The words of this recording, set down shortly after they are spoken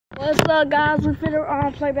What's up, guys? We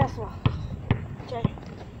finna play basketball. Okay.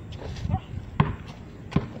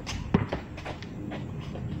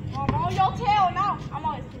 I'm on your tail now. I'm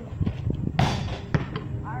on his tail.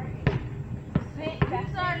 Alright. Sit. We're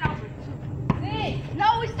starting over. Sit.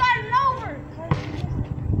 No, we're starting over.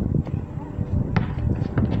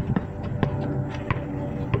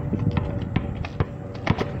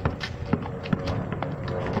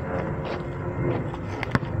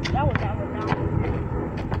 That was down.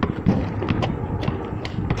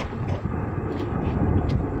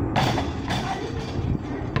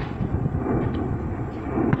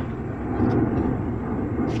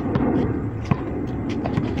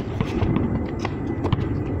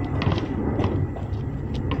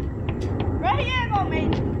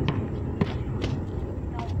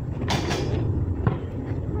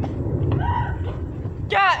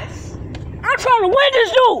 Guys, I'm trying to win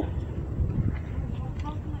this dude.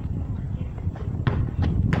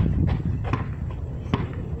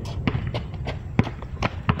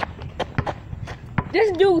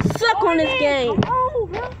 This dude suck on this game.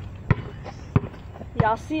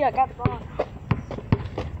 Y'all see, I got the ball.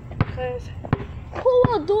 Cause who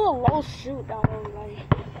will do a low shoot though? Like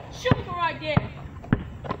shoot from right there.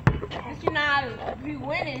 Cause you know how to be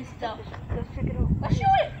winning stuff. Let's check it out. Let's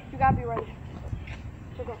shoot it. You gotta be ready.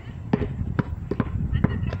 Check it out.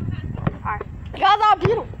 Alright. Guys, I'll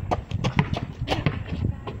beat him.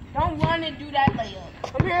 Don't run and do that layup.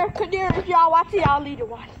 I'm here. Kadir, if y'all watch it, y'all lead to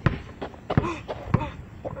watch it.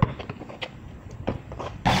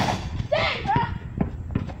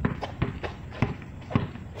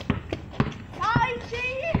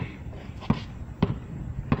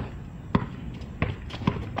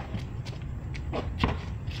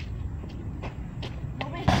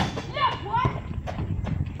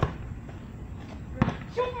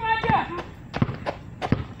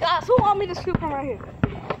 Guys, who want me to shoot from right here?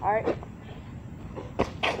 Alright.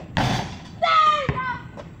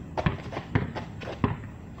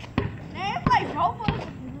 Man, it's like both of us.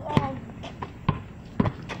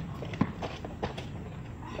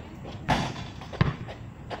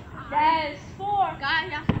 That's 4.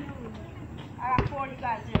 Guys, y'all see me. I got 4, you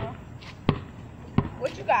got 0.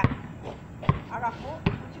 What you got? I got 4.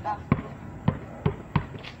 What you got?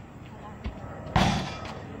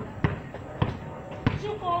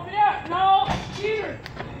 Shoot from over there. No, cheater.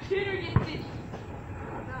 Cheater gets this.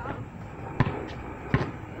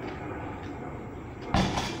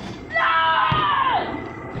 No!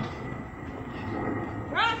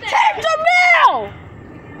 Take the mill!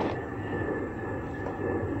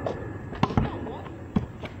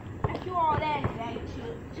 Let's do all that.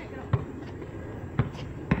 Check it out.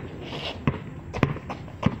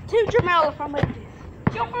 Team Jamal if I'm like this.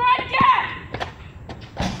 Shoot from right there!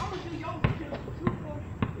 I'm gonna do yours too.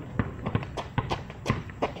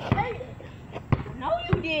 No,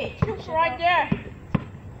 you did. Shoot right there.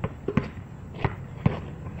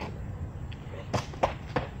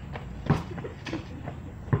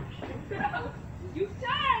 You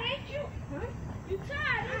tired, ain't you? Huh? You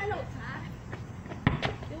tired? I ain't no tired.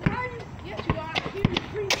 Then why you? Yes, you are. I hear you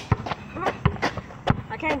breathe.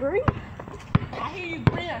 I can't breathe. I hear you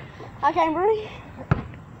breathe. I can't breathe.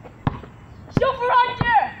 Shoot from right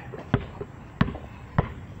there.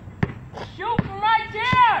 Shoot from right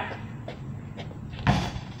there.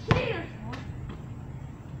 Cheater.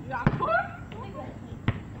 You got 4?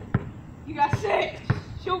 You got 6.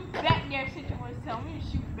 Shoot back there since you want to tell me to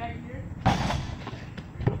shoot back there.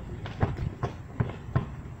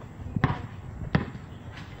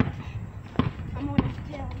 I'm on his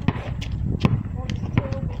tail. I'm on his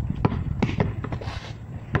tail.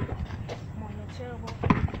 I'm on your tail.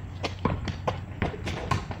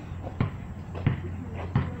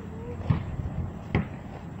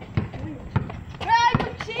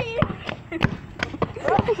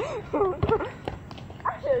 I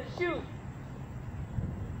should shoot.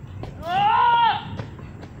 Oh!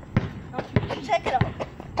 Check it out.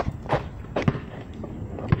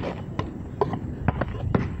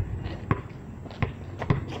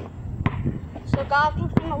 So guys, we're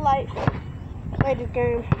gonna play this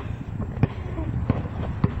game.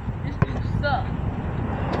 This dude sucks.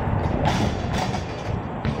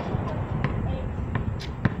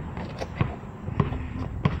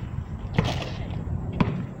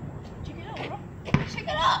 Check it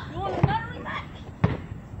out. You want another rematch?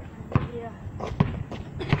 Yeah.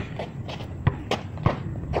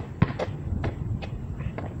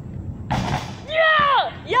 Yeah!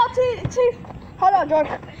 Yo, team. Hold on,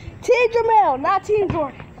 Jordan. Team Jamal, not Team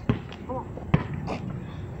Jordan. Come on.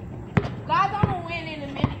 Guys, I'm gonna win in a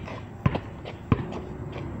minute.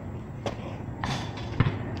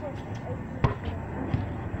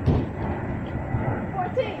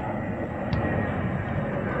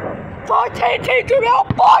 boy, TNT to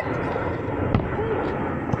the boy.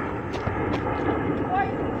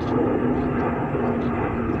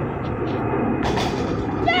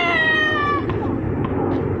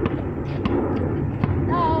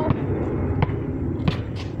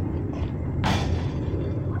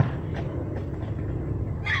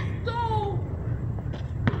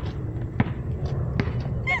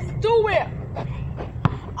 Do it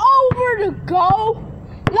over the goal.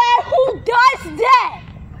 Like, who does that?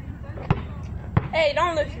 Hey,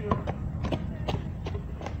 don't listen to me.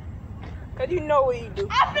 Cause you know what you do.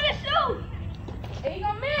 I'm finna shoot. And you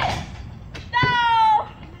gonna miss.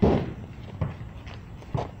 No.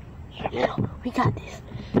 Yeah, we got this.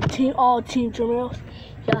 All team Jamils.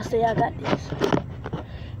 Y'all say I got this.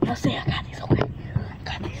 Y'all say I got this. Okay. I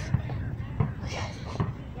got this.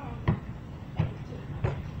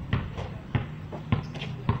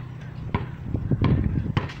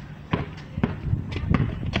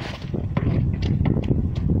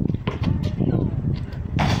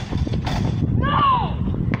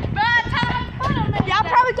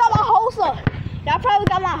 Y'all probably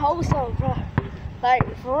got my hopes up, bro. Like,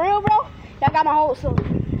 for real, bro? Y'all got my hopes up.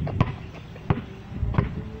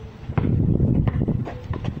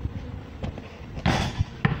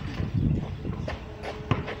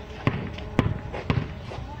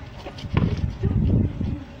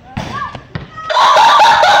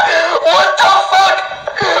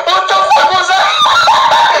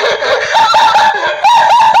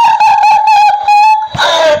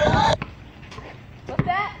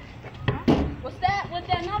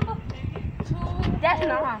 That's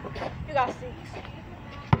not how. You got 6.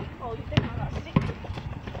 Oh, you think I got 6?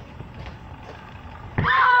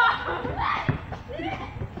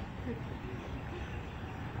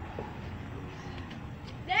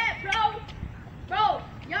 That, bro,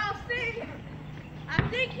 y'all see? I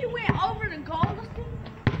think he went over the goal.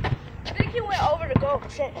 I think he went over the goal.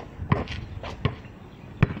 Shit.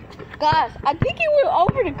 Guys, I think he went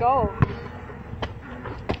over the goal.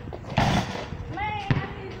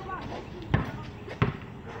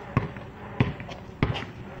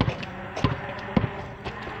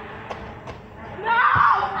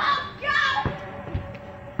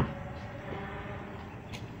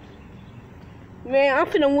 Man, I'm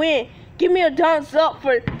finna win. Give me a thumbs up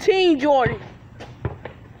for Team Jordan.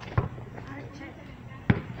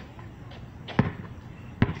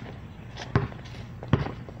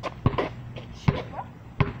 Shoot, bro.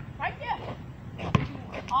 Right there.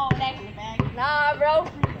 Oh, that's in the bag. Nah, bro.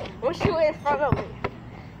 I'm shooting in front of it.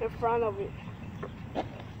 In front of it.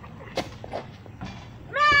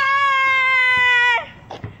 Man!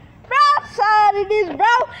 Bro, I'm tired of this,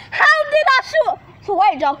 bro. How did I shoot? So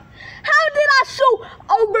wait, Joe. How did I shoot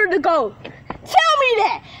over the goal? Tell me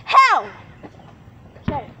that. How?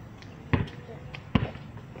 Okay.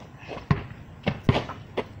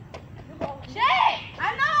 Shit! I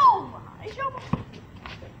know. It's your...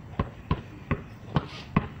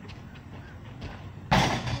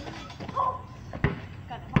 Oh.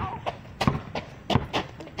 Got the ball.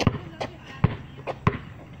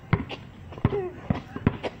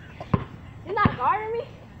 You're not guarding me?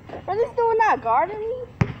 Are this dude not guarding me?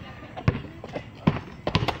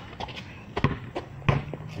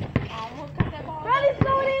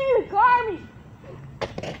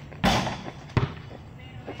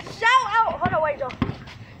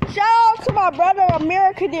 Shout out to my brother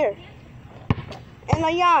America there and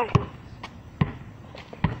Leon.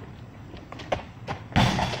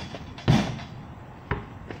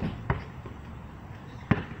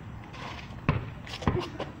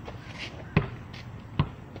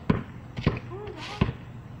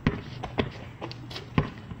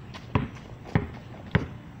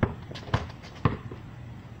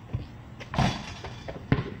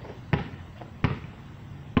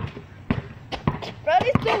 Bro,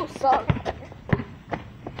 these dudes suck.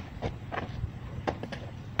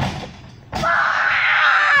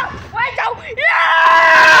 Wait, Joe!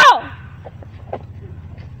 Yeah!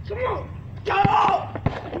 Come on! Joe!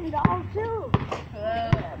 Dog, too.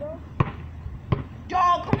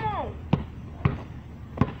 Dog, come on!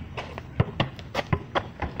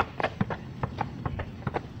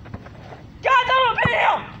 God, don't hit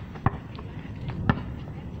him!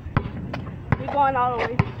 We're going all the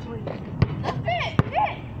way to 20.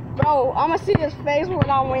 Bro, I'ma see his face when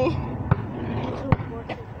I win.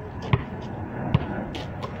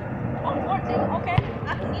 Oh, 14, okay. I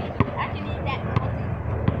can eat that 14.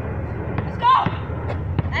 Let's go!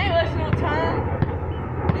 I ain't wasting no time.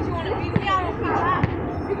 Did you want to beat me? I don't feel hot.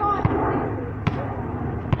 We going.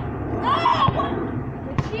 No!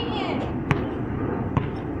 You're cheating.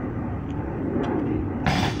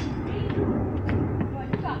 Boy,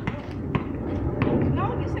 you got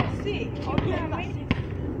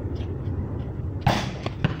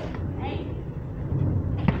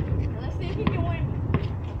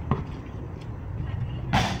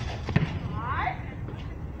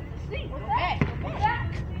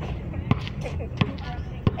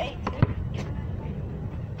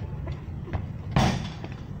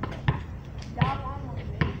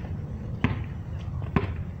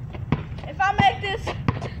like this,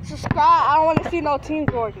 subscribe. I don't want to see no Team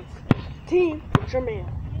Jordans. Team Jermaine.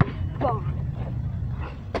 Bond.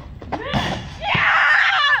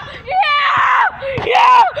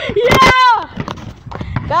 Yeah!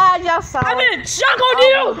 Guys, y'all saw I'm gonna junk on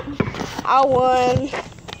you! I won.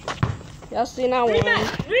 Y'all seen I won.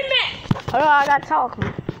 Rematch! Hold on, I gotta talk.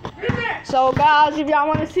 So, guys, if y'all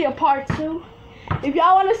want to see a part 2, if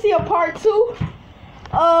y'all want to see a part 2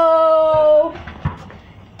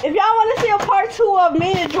 of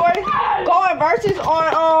me and Jordan going versus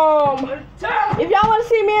on if y'all want to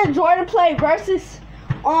see me and Jordan play versus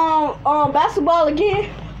on basketball again,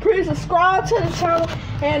 please subscribe to the channel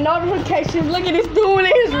and notifications. Look at this dude in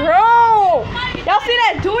his room. Y'all see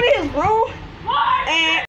that dude in his room? And